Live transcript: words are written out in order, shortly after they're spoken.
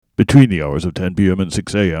Between the hours of 10 p.m. and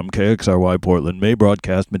 6 a.m., KXRY Portland may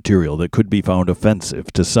broadcast material that could be found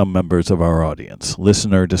offensive to some members of our audience.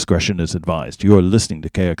 Listener discretion is advised. You are listening to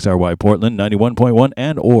KXRY Portland 91.1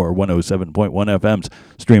 and or 107.1 FMs,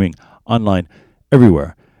 streaming online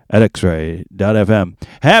everywhere at xray.fm.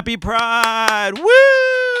 Happy Pride!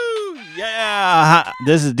 Woo! Yeah!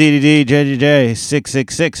 This is DDD JJJ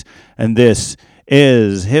 666, and this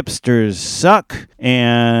is Hipsters Suck.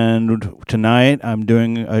 And tonight I'm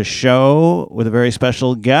doing a show with a very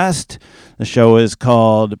special guest. The show is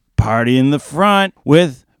called Party in the Front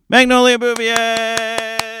with Magnolia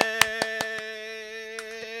Bouvier.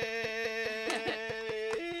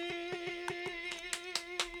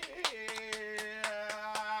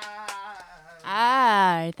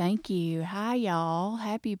 Hi, thank you. Hi, y'all.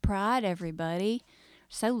 Happy Pride, everybody.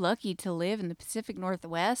 So lucky to live in the Pacific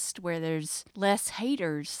Northwest where there's less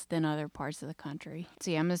haters than other parts of the country.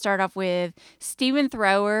 So I'm going to start off with Stephen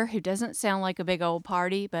Thrower, who doesn't sound like a big old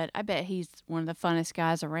party, but I bet he's one of the funnest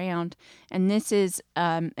guys around. And this is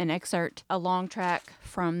an excerpt, a long track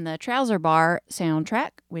from the Trouser Bar soundtrack,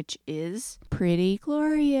 which is pretty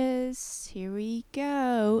glorious. Here we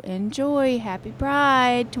go. Enjoy. Happy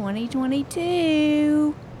Pride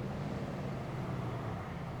 2022.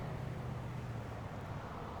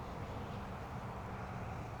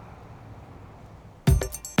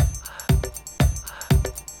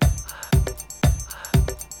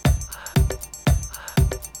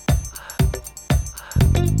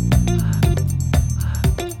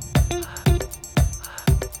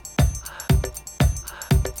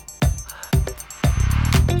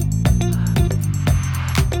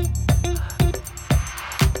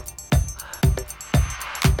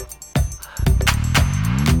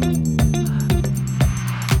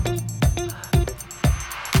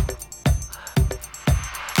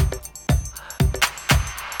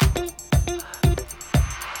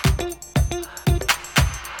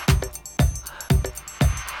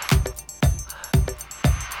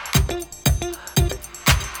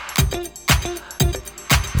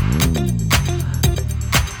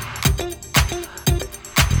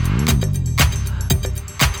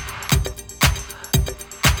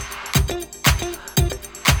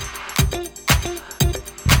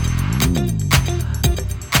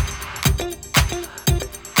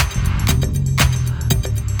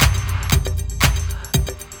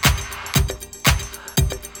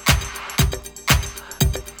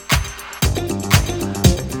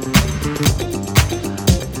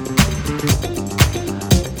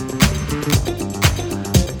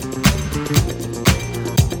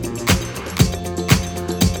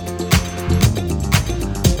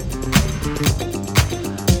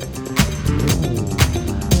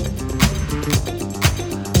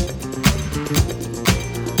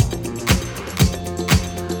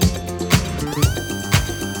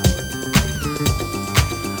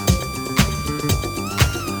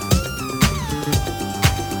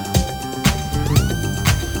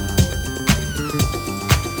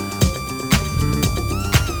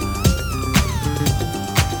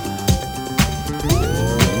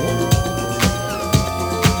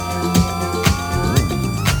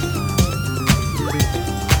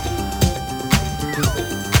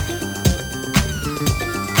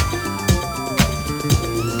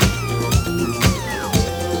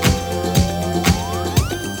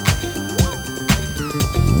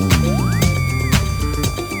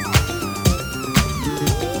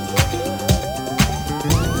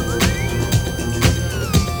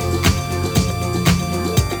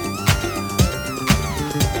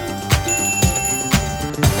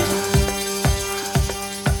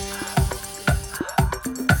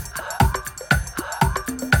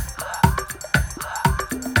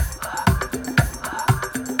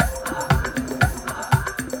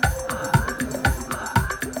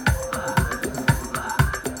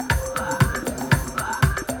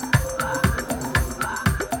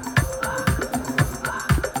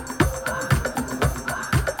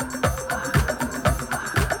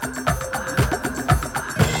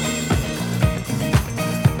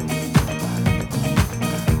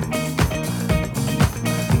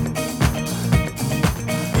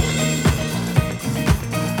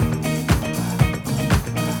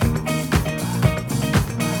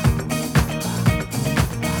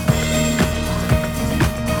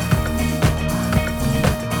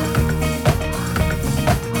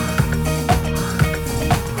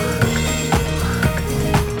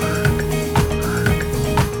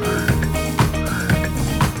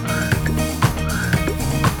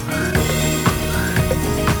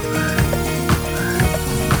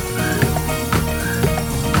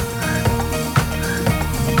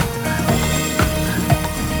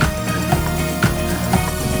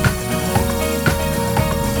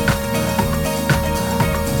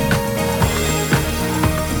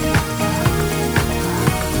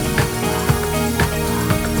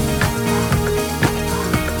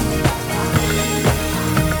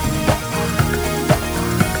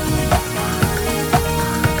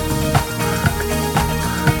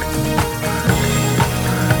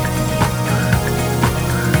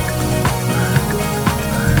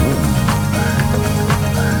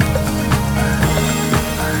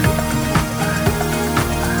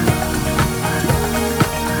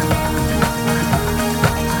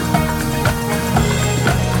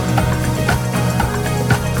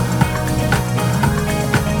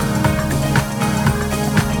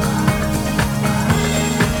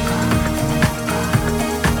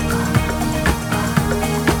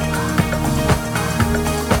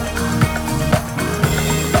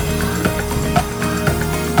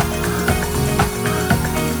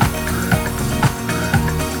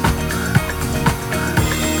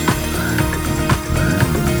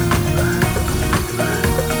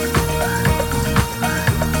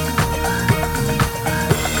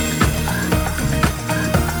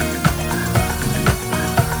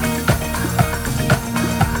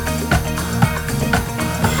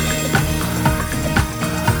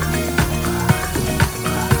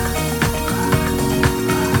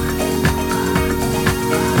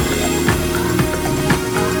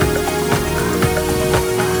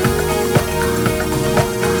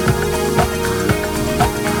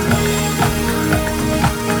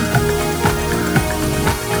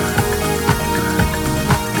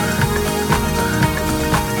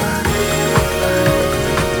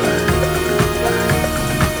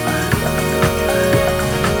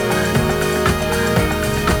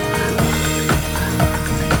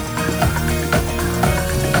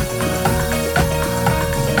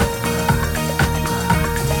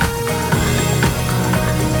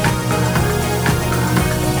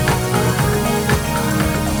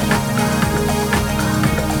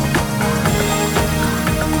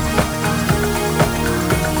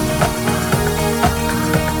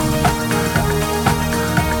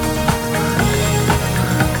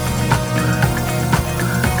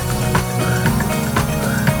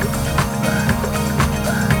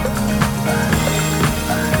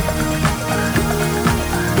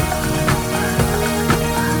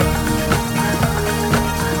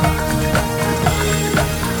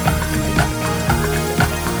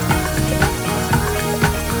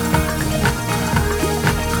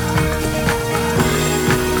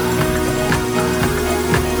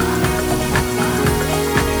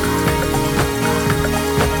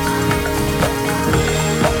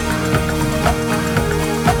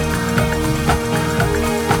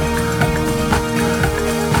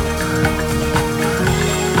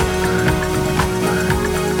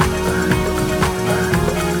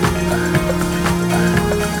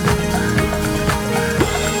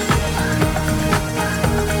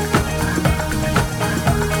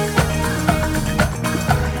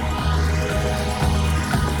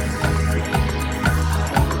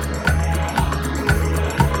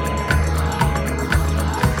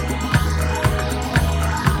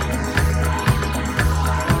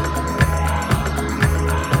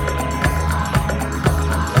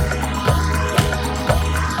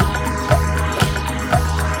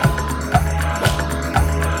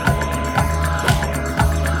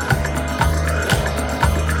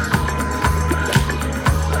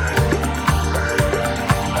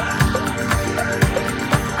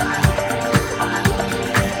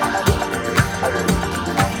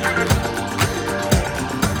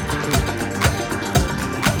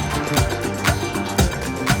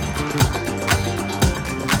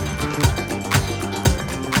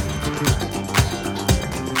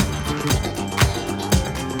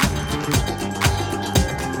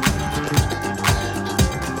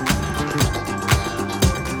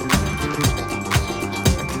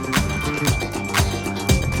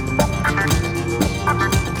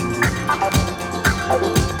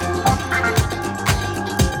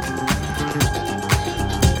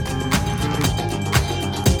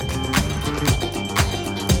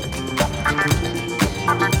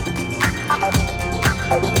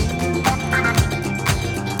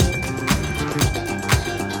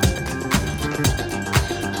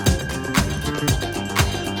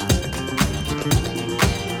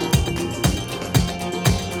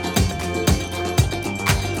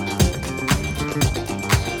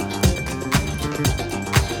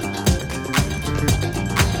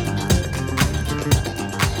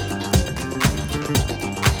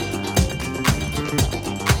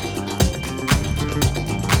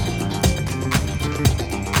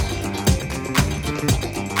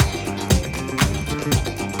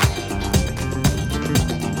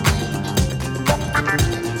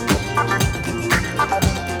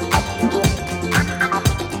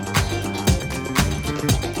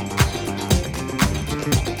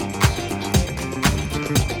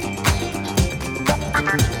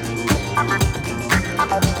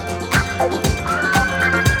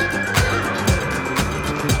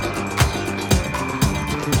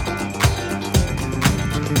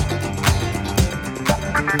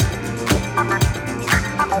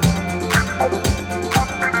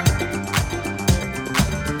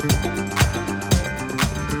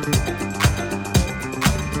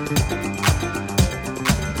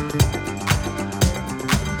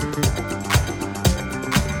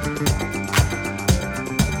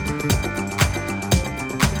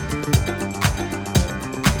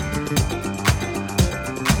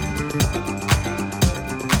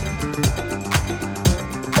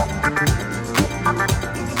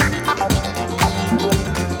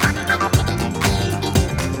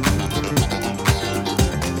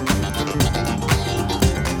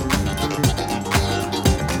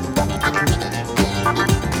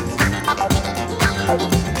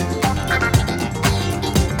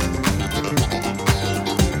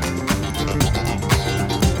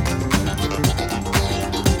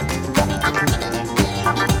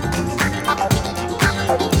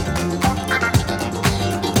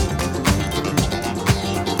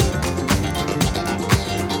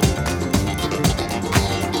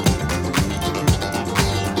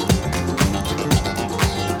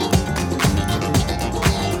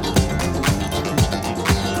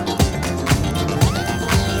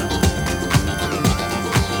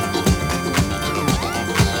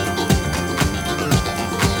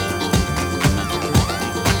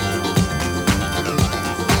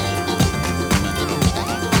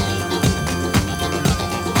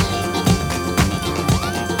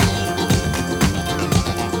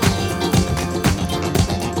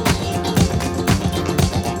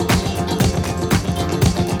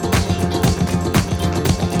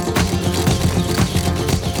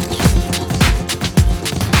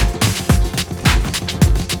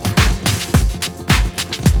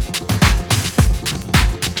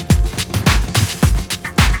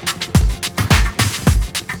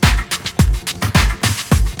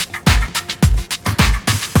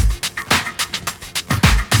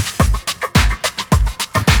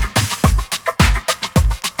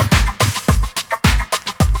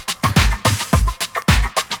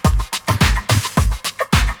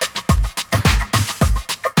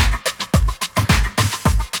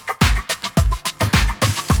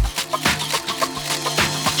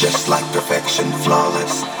 just like perfection,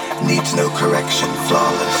 flawless, needs no correction,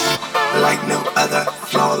 flawless, like no other,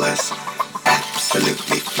 flawless,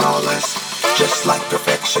 absolutely flawless, just like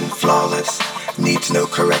perfection, flawless, needs no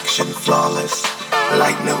correction, flawless,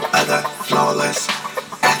 like no other, flawless,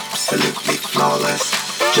 absolutely flawless,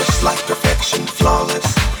 just like perfection,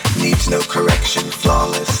 flawless, needs no correction,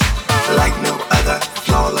 flawless, like no other,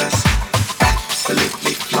 flawless,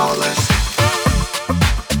 absolutely flawless.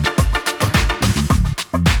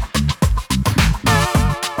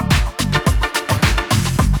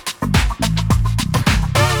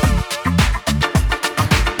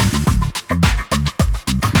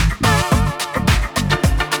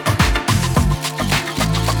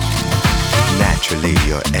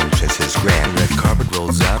 Your entrance is grand. Red carpet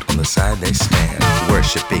rolls out, on the side they stand,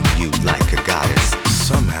 worshipping you like a goddess.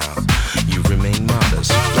 Somehow, you remain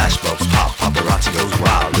modest. Flashbulbs pop, paparazzi goes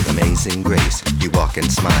wild with amazing grace. You walk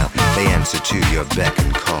and smile, they answer to your beck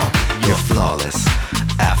and call. You're flawless,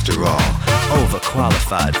 after all.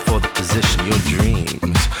 Overqualified for the position. Your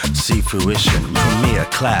dreams see fruition. Premier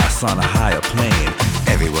class on a higher plane.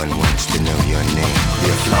 Everyone wants to know your name.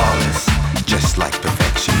 You're flawless, just like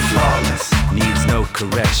perfection, flawless, needs no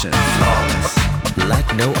correction, flawless,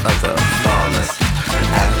 like no other, flawless,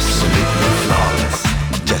 absolutely flawless,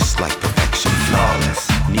 just like perfection, flawless,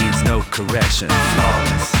 needs no correction,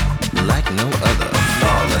 flawless, like no other,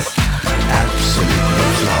 flawless, absolutely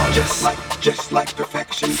flawless, just like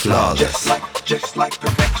perfection, flawless, just like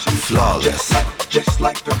perfection, flawless, just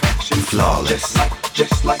like perfection, flawless,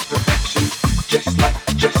 just like perfection, just like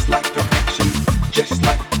perfection, just like perfection,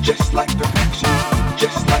 just like perfection,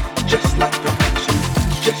 just like perfection,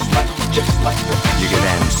 just like perfection. You get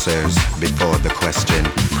answers before the question,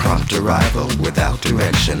 prompt arrival without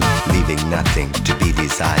direction, leaving nothing to be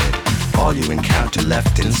desired. All you encounter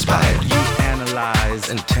left inspired. You analyze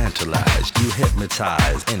and tantalize, you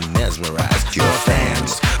hypnotize and mesmerize your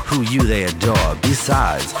fans, who they adore.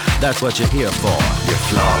 Besides, that's what you're here for. You're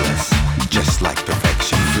flawless, just like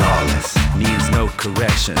perfection, flawless, needs no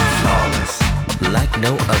correction, flawless, like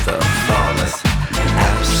no other, flawless,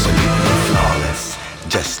 absolutely flawless,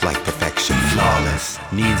 just like perfection, flawless,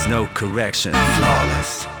 needs no correction,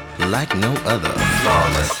 flawless, like no other,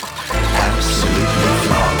 flawless, absolutely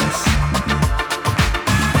flawless.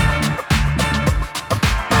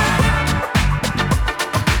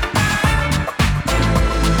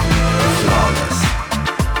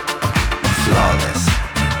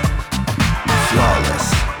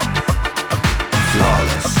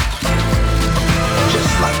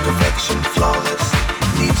 Flawless,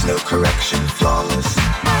 needs no correction, flawless,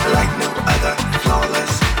 like no other,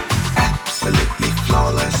 flawless, absolutely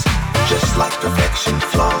flawless, just like perfection,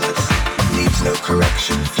 flawless, needs no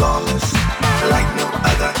correction, flawless, like no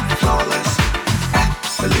other, flawless,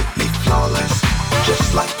 absolutely flawless,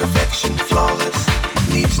 just like perfection, flawless,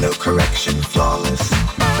 needs no correction, flawless,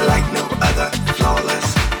 like no other,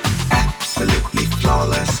 flawless, absolutely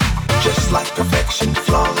flawless, just like perfection,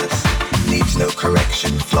 flawless, needs no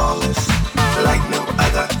correction, flawless, like no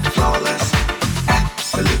other, flawless,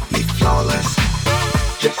 absolutely flawless,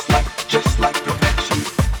 just like perfection,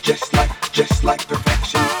 just like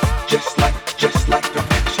perfection, just like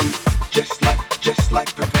perfection, just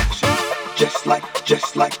like perfection,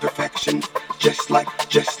 just like perfection,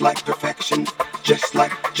 just like perfection,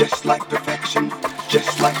 just like perfection,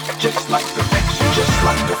 just like perfection, just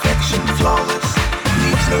like perfection, flawless,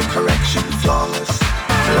 needs no correction, flawless,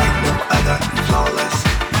 like no other, flawless,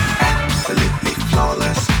 absolutely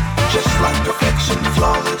flawless, just like perfection,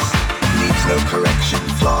 flawless, needs no correction,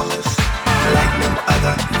 flawless, like no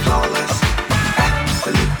other, flawless,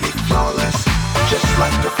 absolutely flawless, just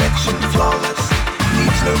like perfection, flawless,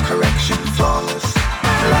 needs no correction, flawless,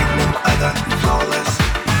 like no other, flawless,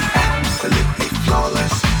 absolutely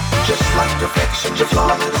flawless, just like perfection,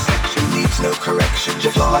 flawless, needs no correction,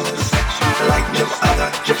 flawless, like no other,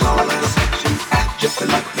 flawless, absolutely flawless.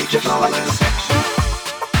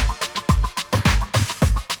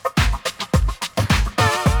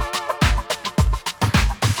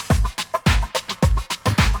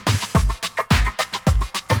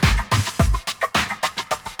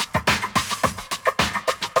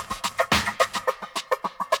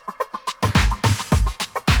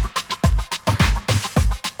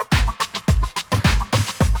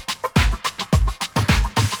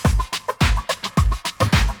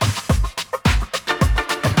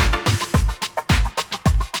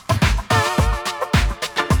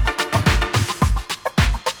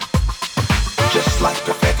 Just like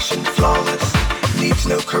perfection, flawless, needs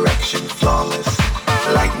no correction, flawless,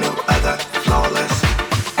 like no other, flawless,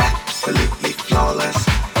 absolutely flawless,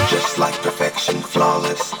 just like perfection,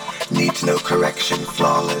 flawless, needs needs no correction,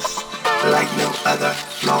 flawless, like no other,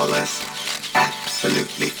 flawless,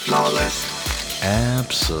 absolutely flawless.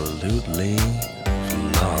 Absolutely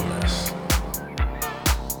flawless.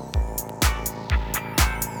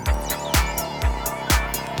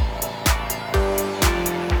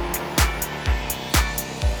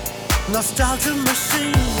 Nostalgia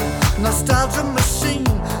machine,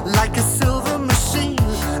 like a silver machine,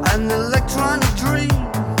 an electronic dream.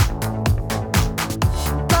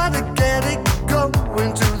 Gotta get it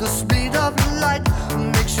going to the speed of light,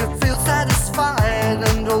 makes you feel satisfied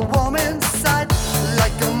and warm inside,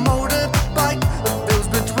 like a motorbike that feels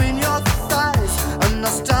between your thighs. A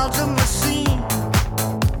nostalgia machine,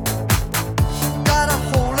 gotta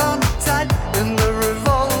hold on tight in the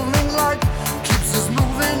revolving light, keeps us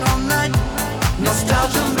moving all night.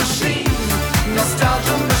 Nostalgia machine,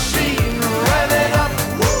 nostalgia machine, rev it up.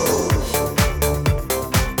 Woo!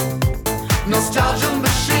 Nostalgia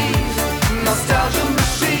machine, nostalgia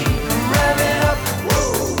machine, rev it up.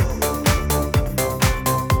 Woo!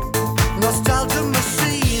 Nostalgia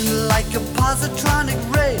machine, like a positronic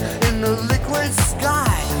ray in the liquid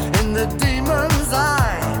sky, in the demon's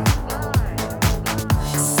eye.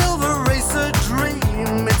 Silver racer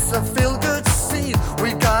dream, it's a feel-good scene.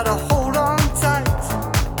 We gotta hold on tight.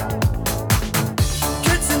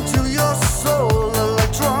 Gets into your soul,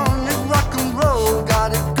 electronic rock and roll.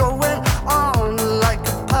 Got it going on like a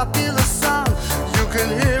popular song you can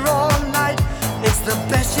hear all night. It's the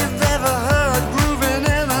best you've ever heard, grooving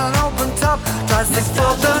in an open top classic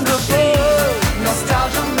for Thunderbird.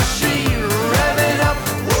 Nostalgia machine, rev it up.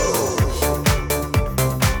 Woo!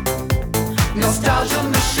 Nostalgia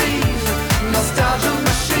machine, nostalgia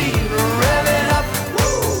machine, rev it up.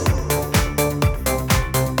 Woo!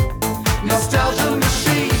 Nostalgia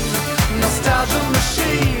machine, nostalgia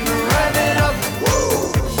machine, rev it up. Woo!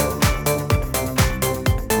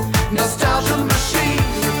 Nostalgia machine,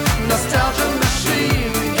 nostalgia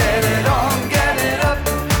machine, get it on, get it up.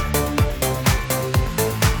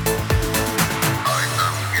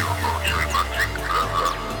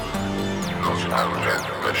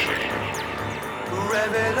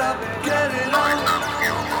 Rev it up, get it on.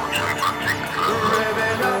 Rev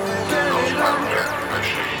it up, get it on.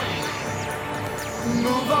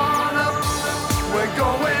 Move on up, we're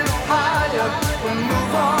going higher.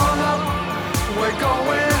 Move on up, we're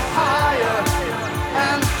going higher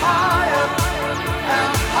and higher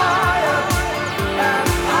and higher and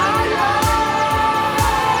higher.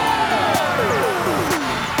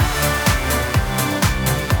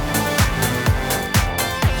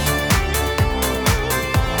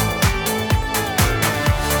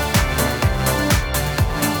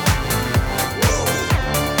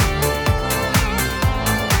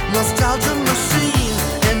 Nostalgia machine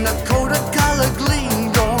in the coat of color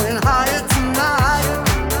gleam, going higher tonight.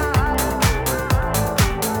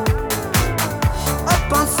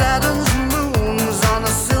 Up on Saturn's moons, on a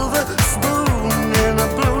silver spoon, in a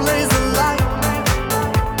blue laser light.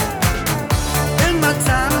 In my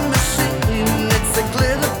time machine, it's a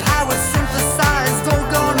glitter power synthesized,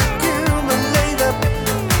 orgone accumulator,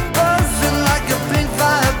 buzzing like a pink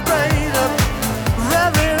vibrator.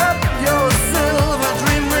 Rev it up, your silver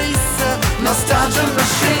dream racer. Nostalgia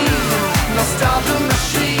machine, nostalgia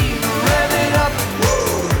machine, rev it up.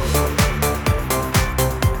 Woo!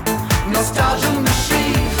 Nostalgia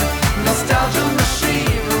machine, nostalgia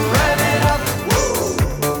machine, rev it up. Woo!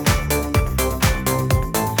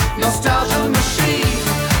 Nostalgia machine,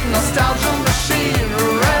 nostalgia machine,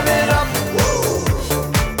 rev it up. Woo!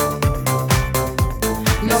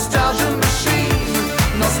 Nostalgia machine,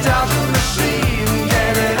 nostalgia machine,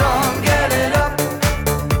 get it on, get it up.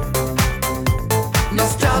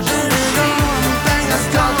 Nostalgia machine, bang,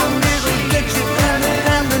 nostalgia music, get you in it,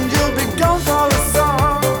 and then you'll be gone for a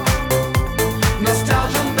song.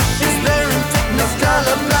 Nostalgia machine, is there in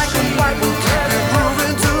nostalgia, black and white, will keep you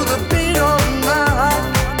grooving to the beat all night.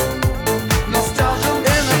 Nostalgia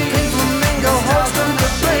in a pink flamingo, hosting the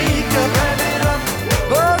baker, rev it up,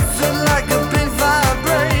 buzzing like a pink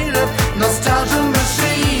vibrator. Nostalgia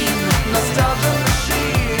machine, nostalgia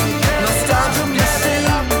machine, nostalgia machine.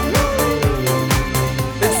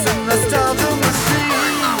 It's a nostalgia machine.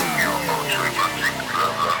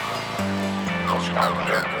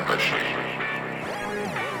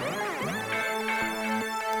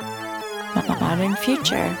 Modern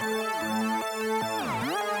future.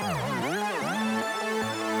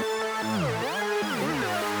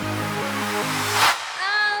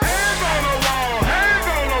 Hands on the wall, hands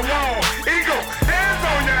on the wall. Eagle, hands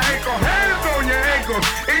on your ankle, hands on your ankles.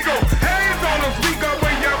 Eagle, hands on the speaker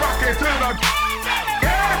when you're rocking to the.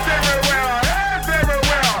 Hands everywhere, hands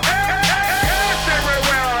everywhere, hands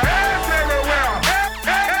everywhere, hands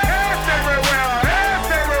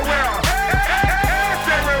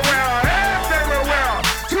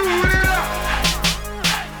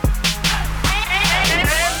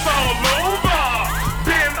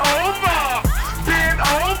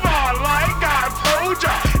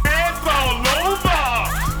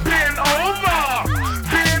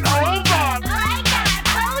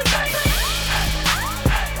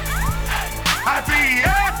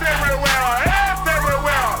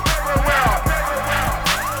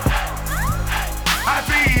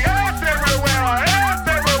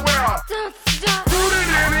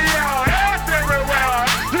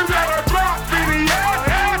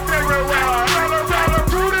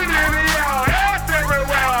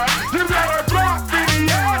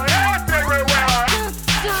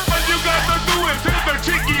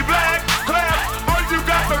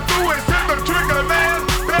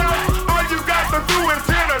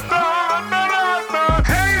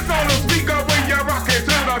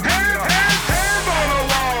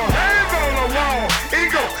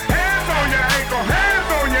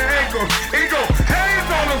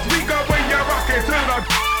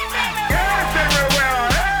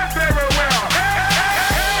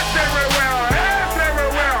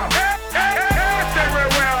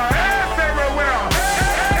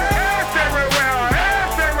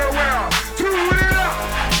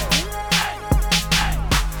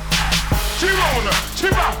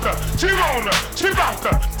Ass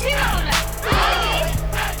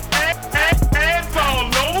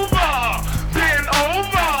all over, bend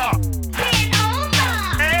over,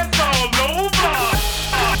 ass all over.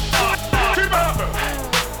 Keep up.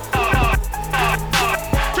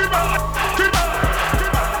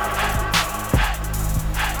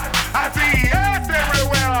 I see ass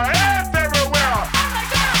everywhere, ass everywhere.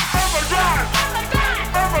 Overdrive,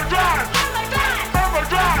 overdrive,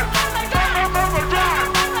 overdrive, overdrive.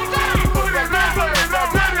 Put it up, put it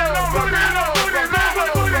up, put it up, put it up, put it up, put it up,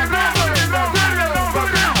 put it up, put it up, put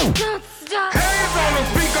it up. Hands on the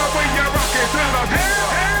speaker when you rock it to the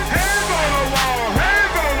hands on the wall,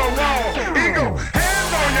 hands on the wall. Eagle,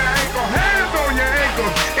 hands on your ankle, hands on your ankle.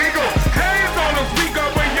 Eagle, hands on the speaker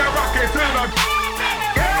when you rock it to the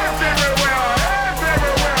ass everywhere, ass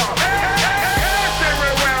everywhere, ass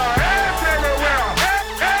everywhere, ass everywhere, ass everywhere,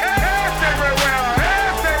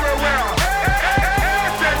 ass everywhere,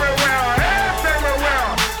 ass everywhere, ass everywhere.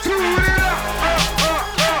 Toot it up,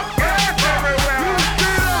 ass everywhere. Toot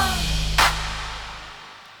it up.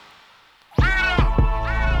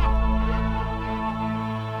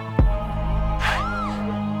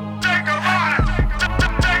 Take a ride,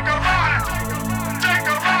 take a ride, take a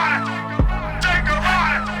ride, take a ride,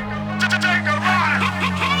 take a ride.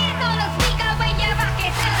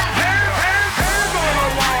 Hands on the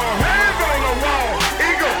wall, hands on the wall.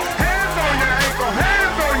 Eagle, hands on your ankle,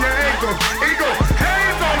 hands on your ankle. Eagle,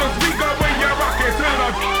 hands on the speaker when you rock it to the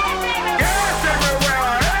ass everywhere,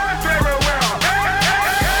 ass everywhere,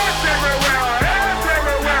 ass everywhere, ass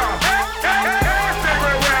everywhere, ass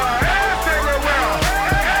everywhere, ass everywhere,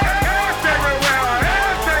 ass everywhere,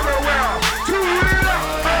 ass everywhere. Toot it up,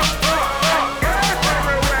 ass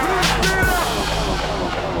everywhere.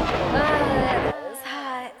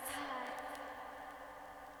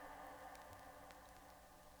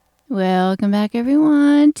 Welcome back,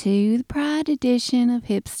 everyone, to the Pride edition of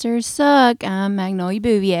Hipsters Suck. I'm Magnolia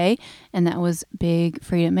Bouvier, and that was Big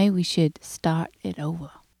Freedom. Maybe we should start it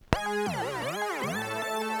over.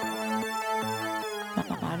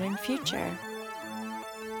 Modern future.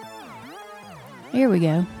 Here we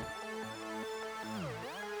go.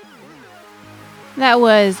 That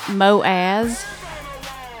was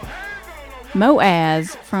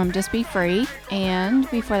Moaz from Just Be Free, and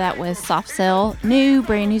before that was Soft Cell,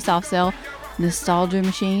 brand new Soft Cell, Nostalgia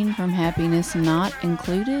Machine from Happiness Not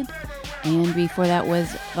Included, and before that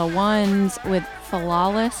was The Ones with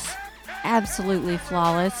Flawless, absolutely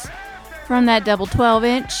flawless, from that double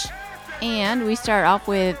 12-inch, and we start off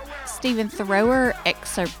with Stephen Thrower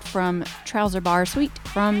excerpt from Trouser Bar Suite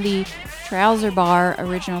from the Trouser Bar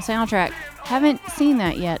original soundtrack. Haven't seen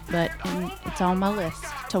that yet, but it's on my list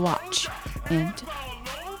to watch. And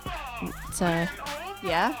it's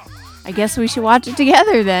yeah, I guess we should watch it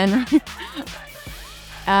together then.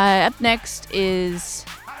 Up next is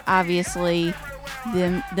obviously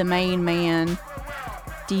the main man,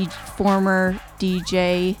 former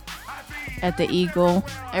DJ at the Eagle,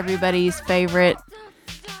 everybody's favorite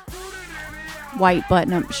white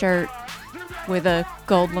button-up shirt with a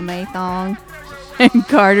gold lame thong and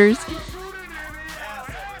garters.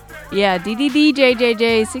 Yeah,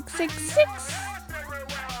 DDDJJJ666.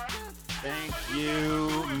 Thank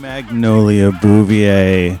you, Magnolia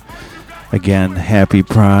Bouvier. Again, happy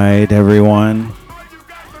Pride, everyone.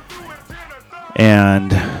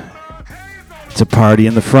 And it's a party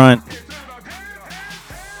in the front.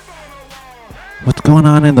 What's going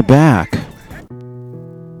on in the back?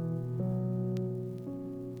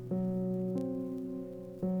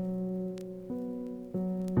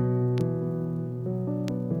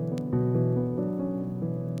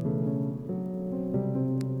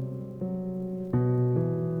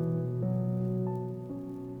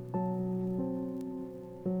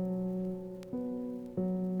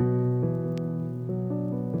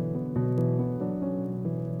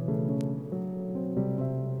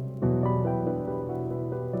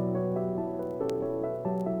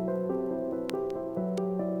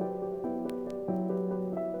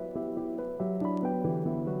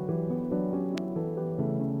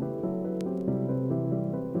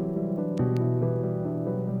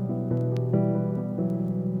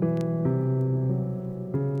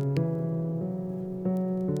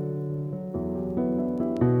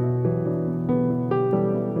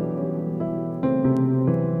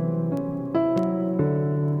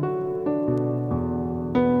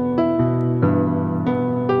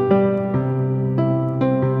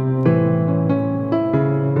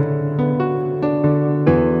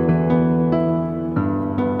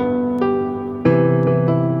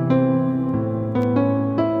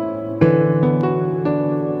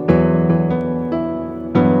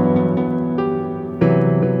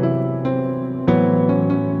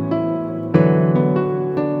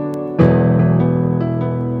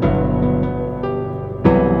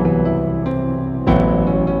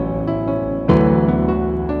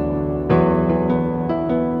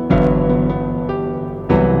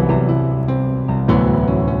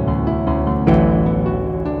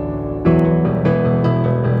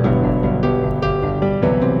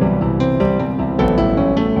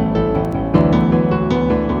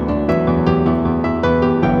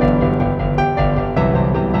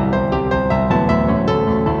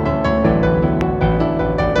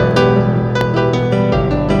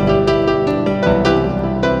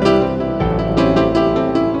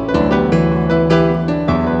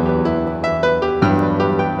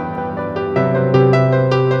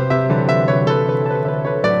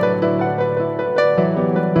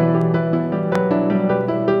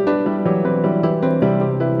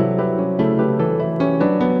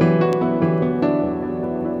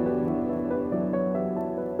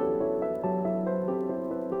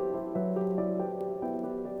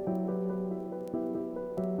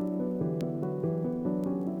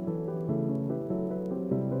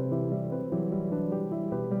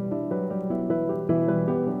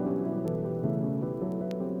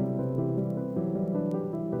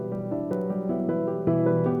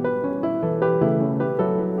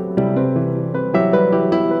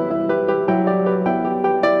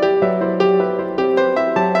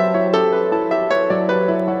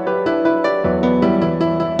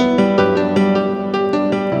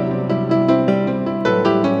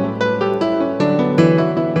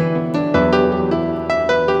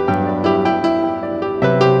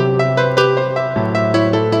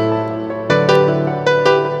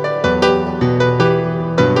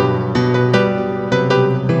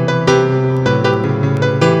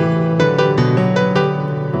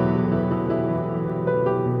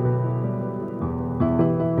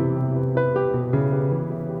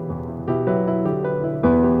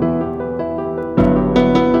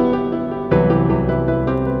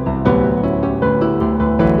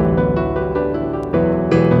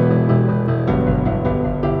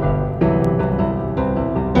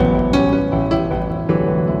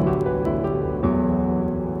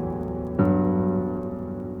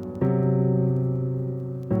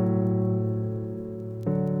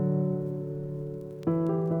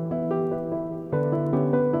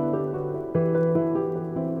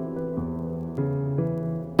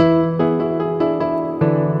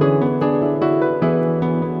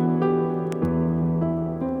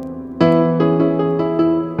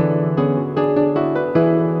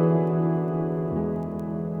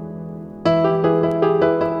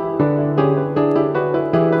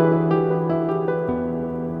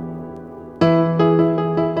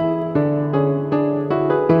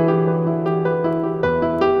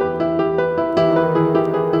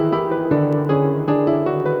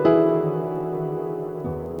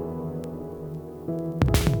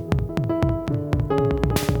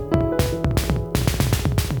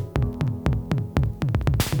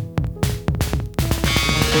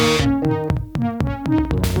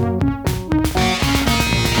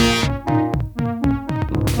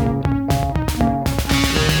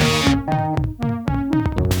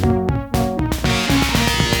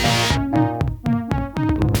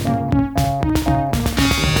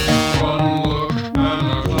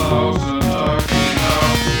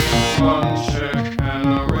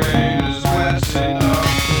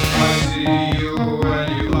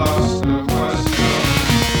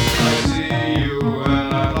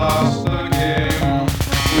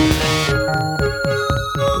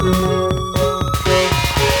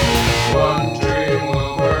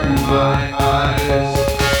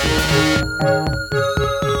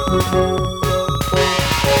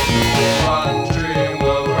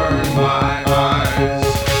 my eyes.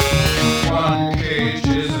 One cage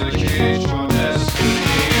is a cage for destiny.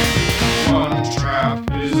 One trap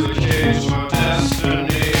is a cage for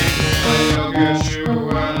destiny. I look at you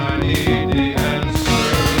when I need the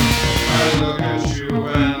answers. I look at you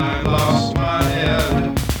when I've lost my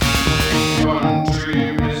head. One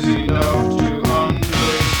dream is enough to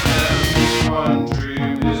understand. One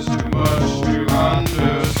dream is too much to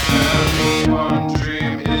understand. One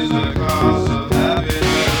dream is the cause of happiness.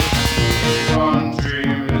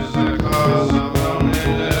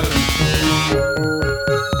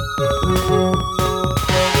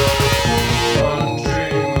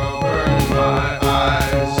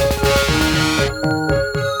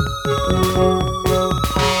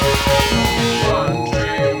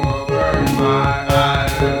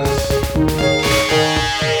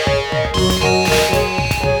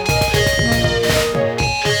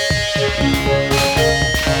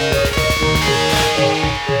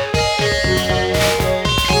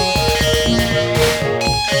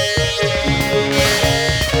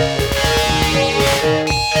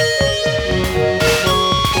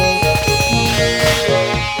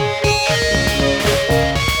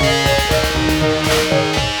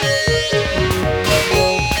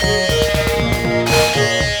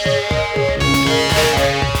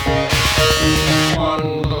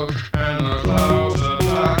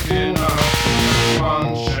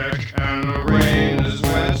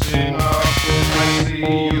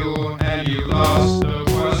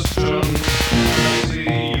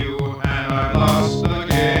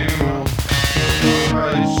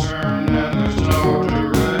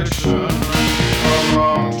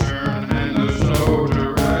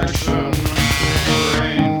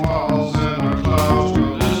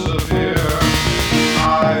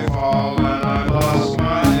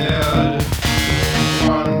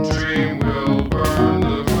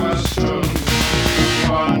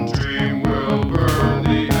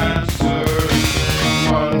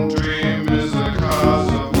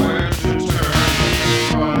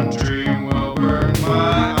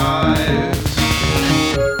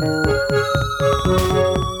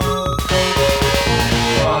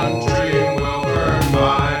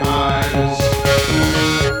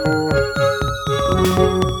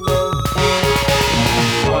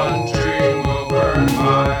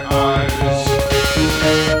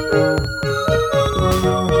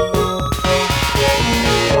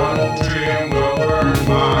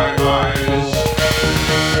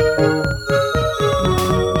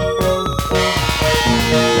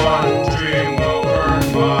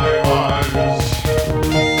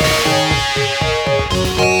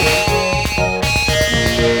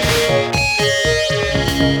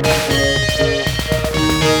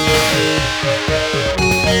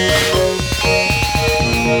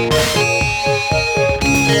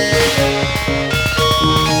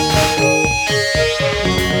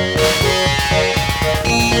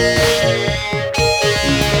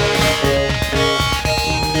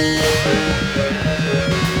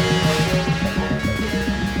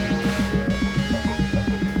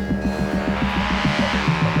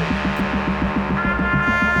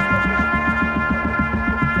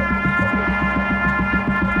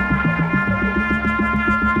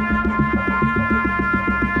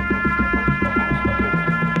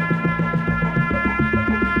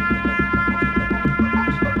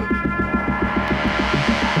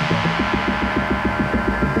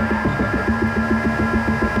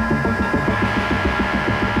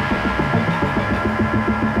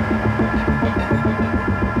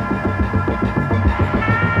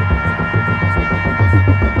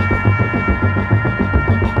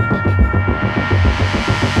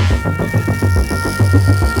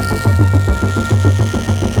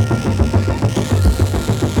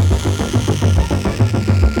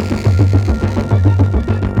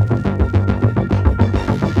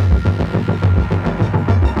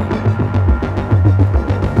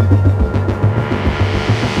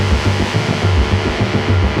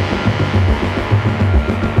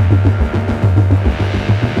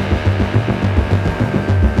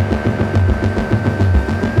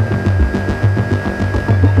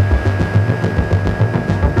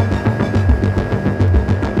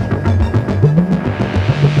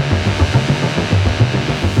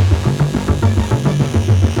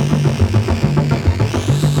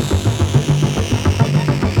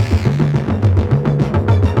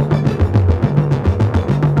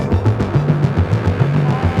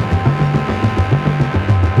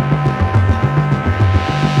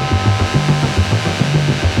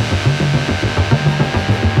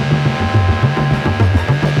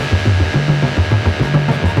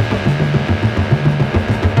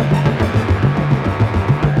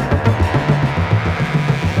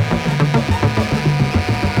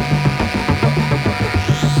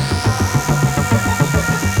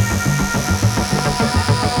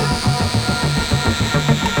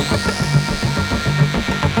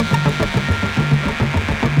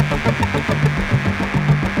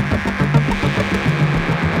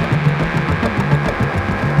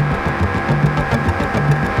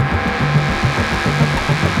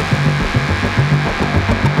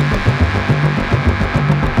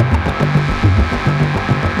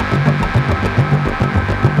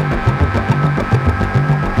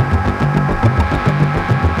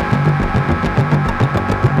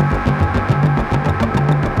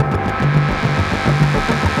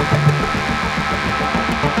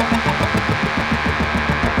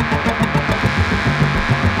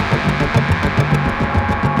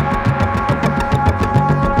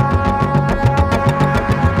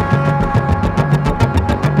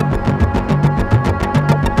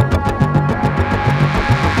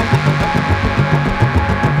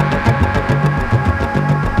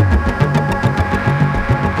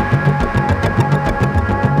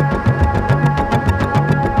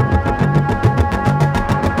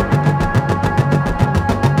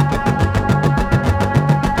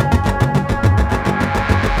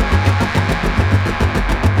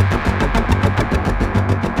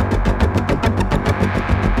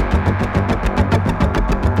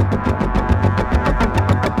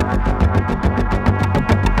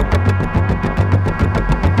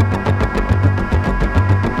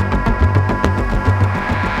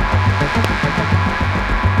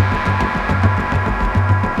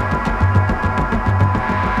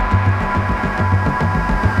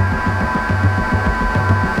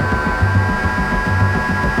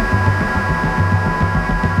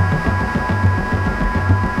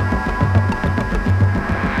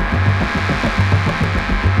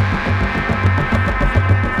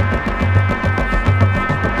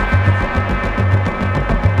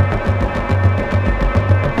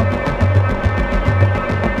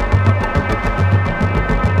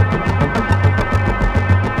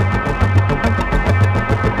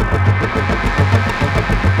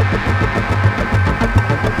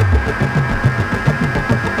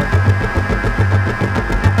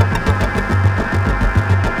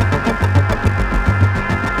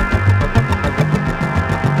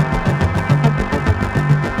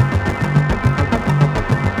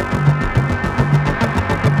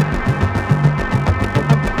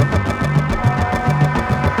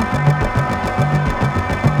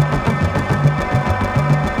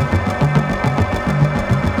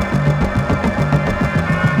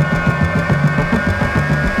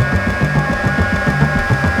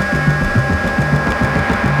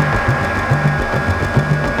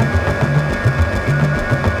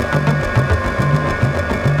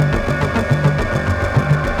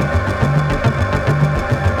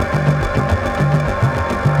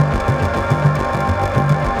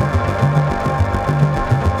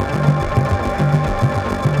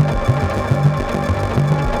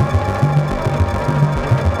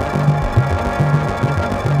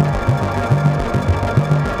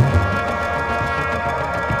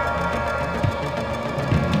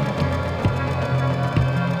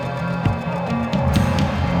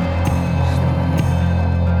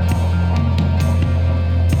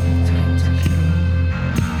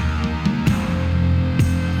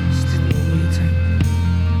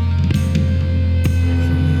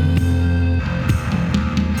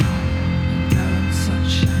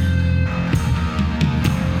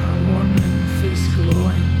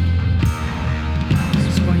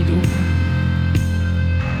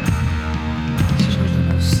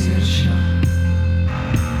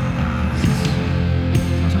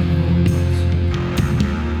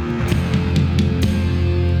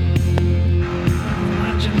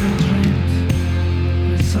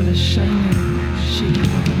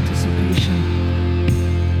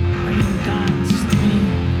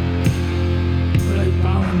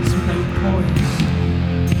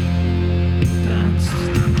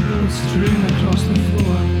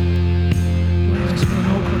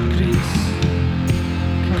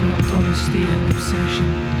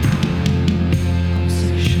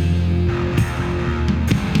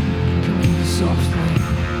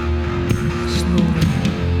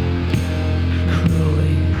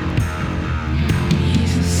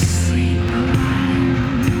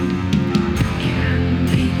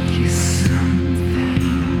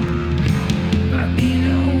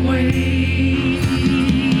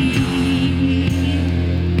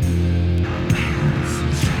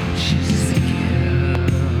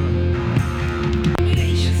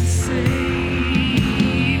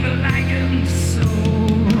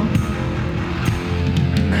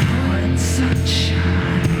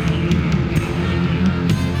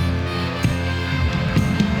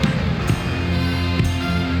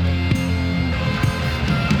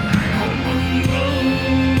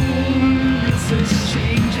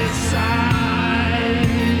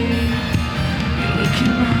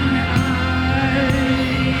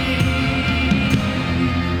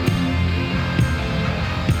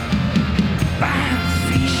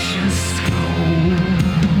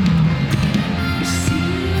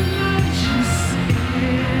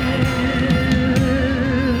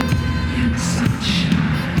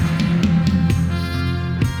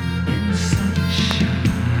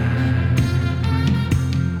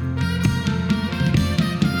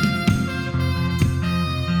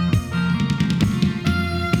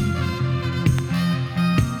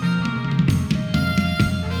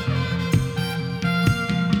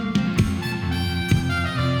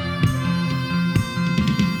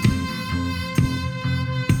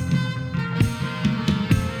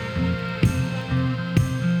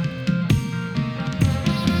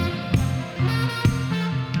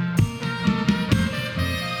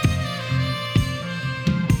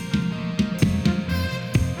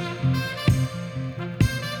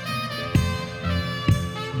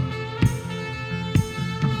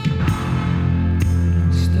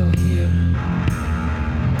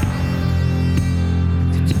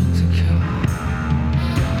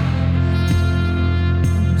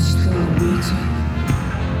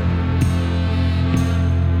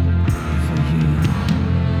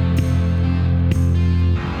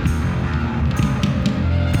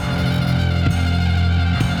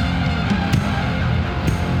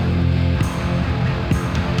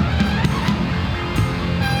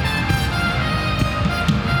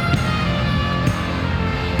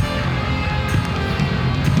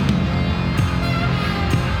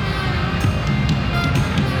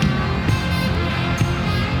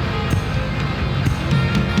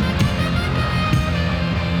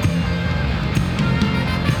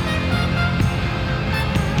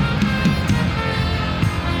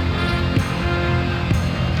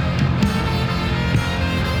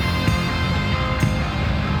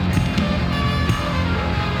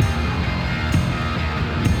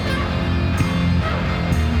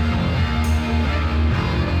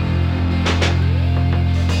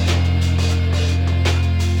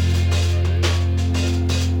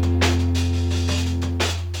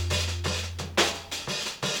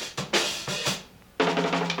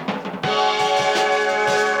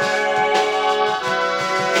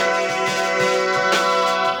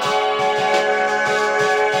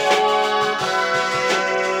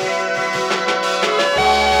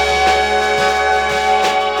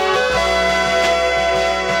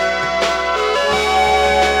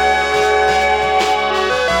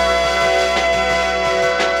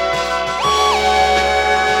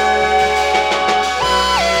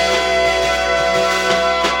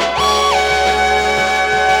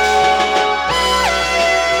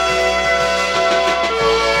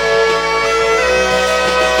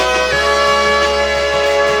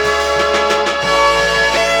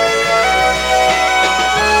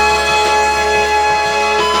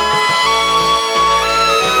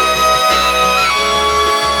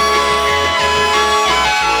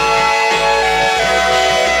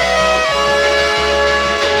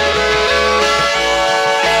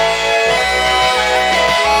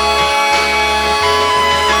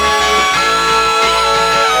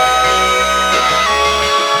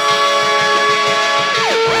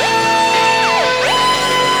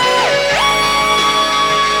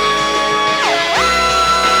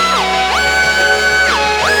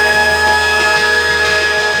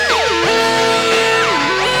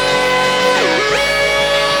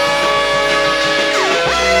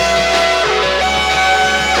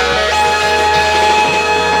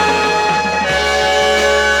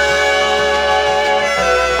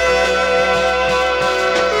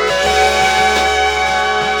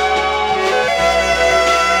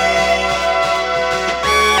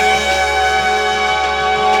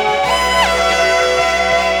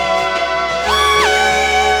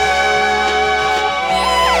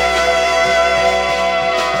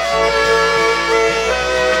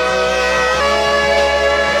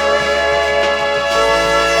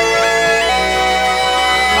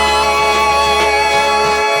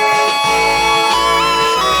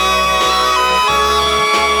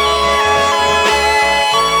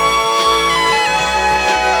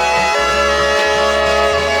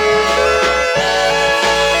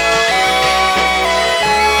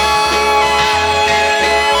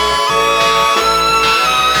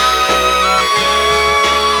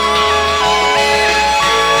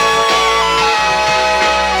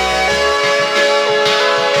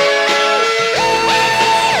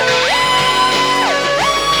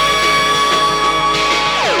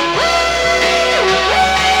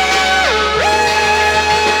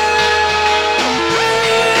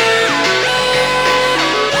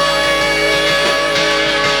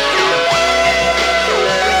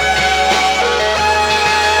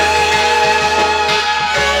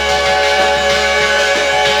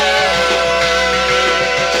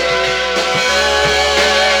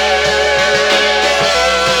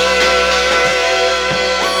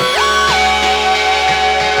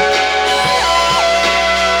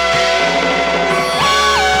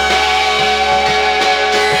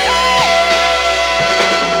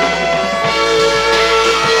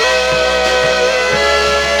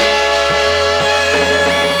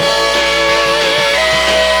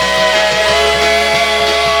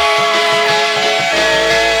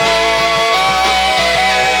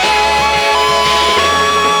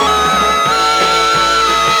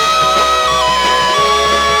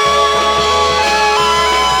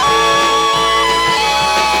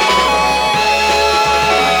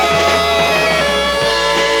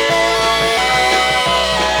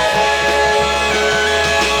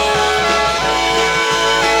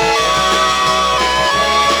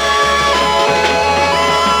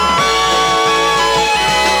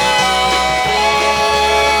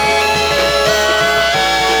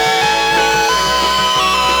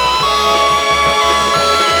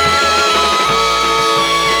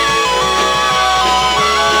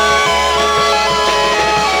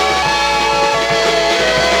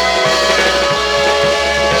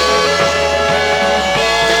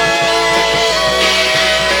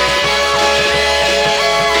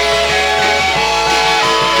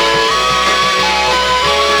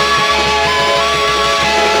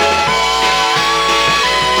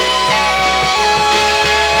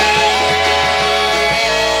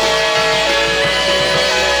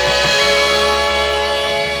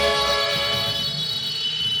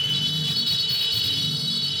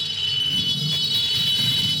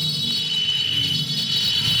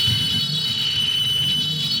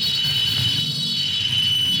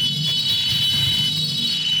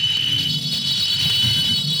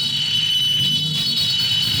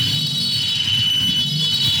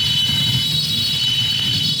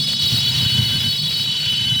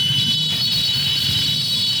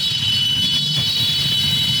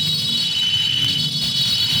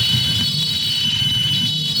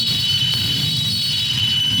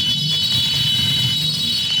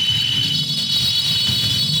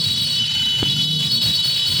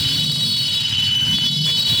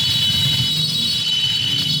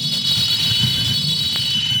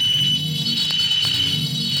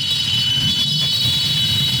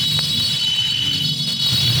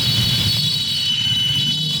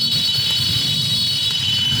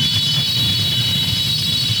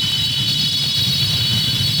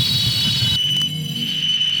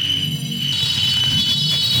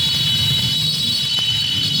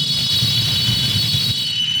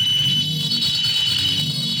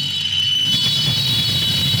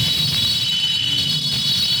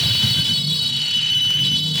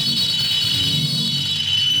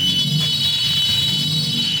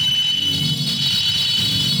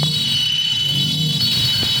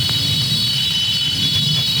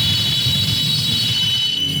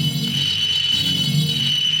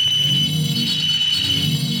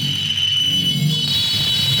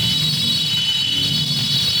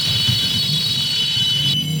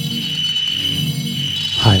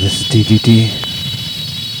 DDD,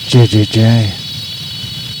 JJJ,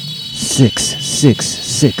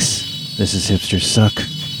 666. This is Hipster Suck.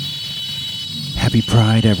 Happy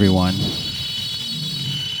Pride, everyone.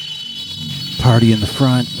 Party in the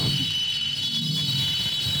front.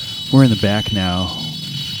 We're in the back now,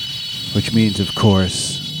 which means, of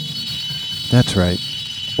course, that's right,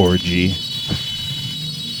 orgy.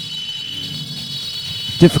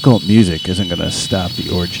 Difficult music isn't going to stop the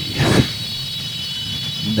orgy.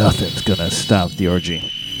 Nothing's going to stop the orgy.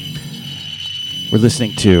 We're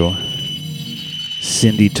listening to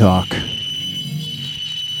Cindy Talk,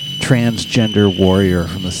 transgender warrior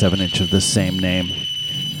from the 7-inch of the same name.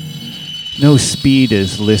 No speed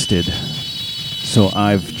is listed, so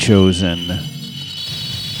I've chosen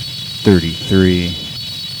 33.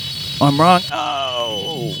 Oh, I'm wrong.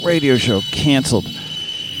 Oh, radio show canceled.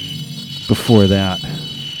 Before that,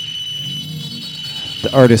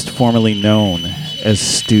 the artist formerly known as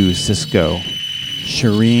Stu Cisco,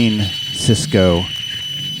 Shireen Cisco,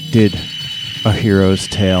 did A Hero's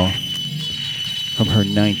Tale from her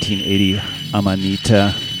 1980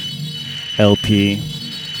 Amanita LP.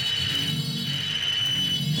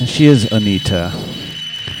 And she is Anita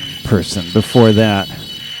person. Before that,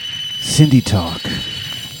 Cindy Talk.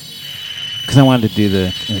 Because I wanted to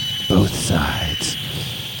do both sides.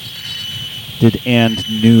 Did And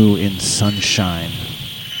New in Sunshine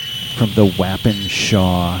from the Wappin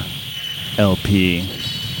Shaw LP.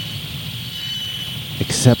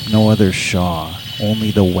 Except no other Shaw,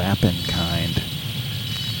 only the Wappin kind.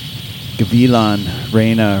 Gavilan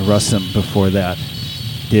Reina Russum before that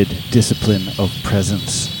did Discipline of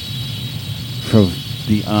Presence from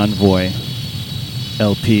the Envoy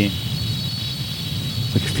LP,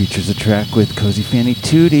 which features a track with Cozy Fanny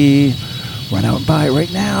Tootie. Run out and buy it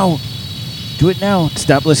right now. Do it now.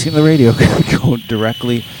 Stop listening to the radio. Go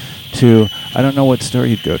directly to, I don't know what store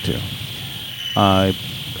you'd go to.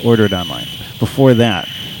 Order it online. Before that,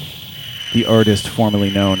 the artist formerly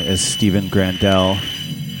known as Stephen Grandel,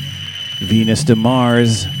 Venus de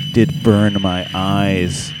Mars, did Burn My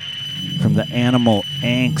Eyes from the Animal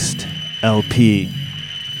Angst LP.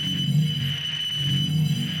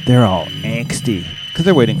 They're all angsty because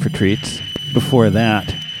they're waiting for treats. Before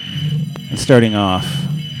that, and starting off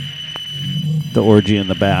the orgy in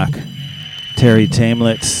the back, Terry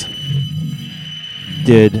Tamlitz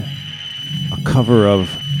did a cover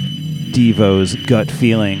of Devo's Gut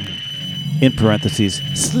Feeling, in parentheses,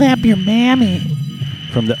 Slap Your Mammy,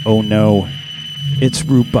 from the Oh No, It's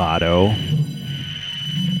Rubato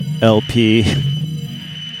LP.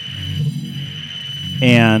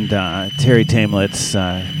 And Terry Tamlitz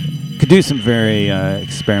could do some very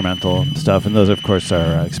experimental stuff, and those, of course,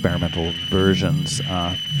 are experimental versions,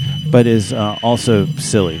 but is also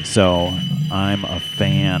silly, so I'm a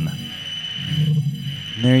fan.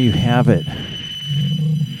 And there you have it.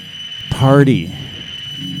 Party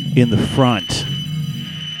in the front.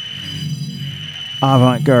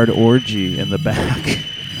 Avant-garde orgy in the back.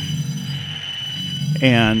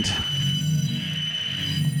 And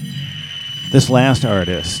this last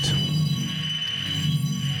artist,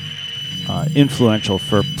 influential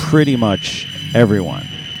for pretty much everyone.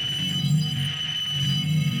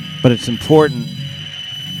 But it's important,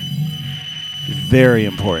 very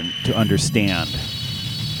important, to understand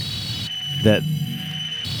that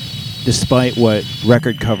despite what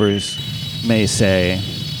record covers may say,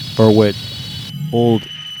 or what old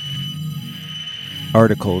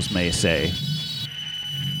articles may say,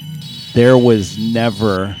 there was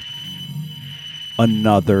never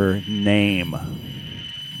another name.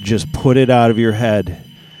 Just put it out of your head.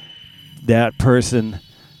 That person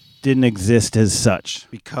didn't exist as such,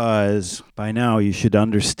 because by now you should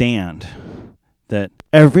understand that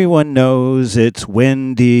everyone knows it's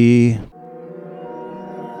Wendy.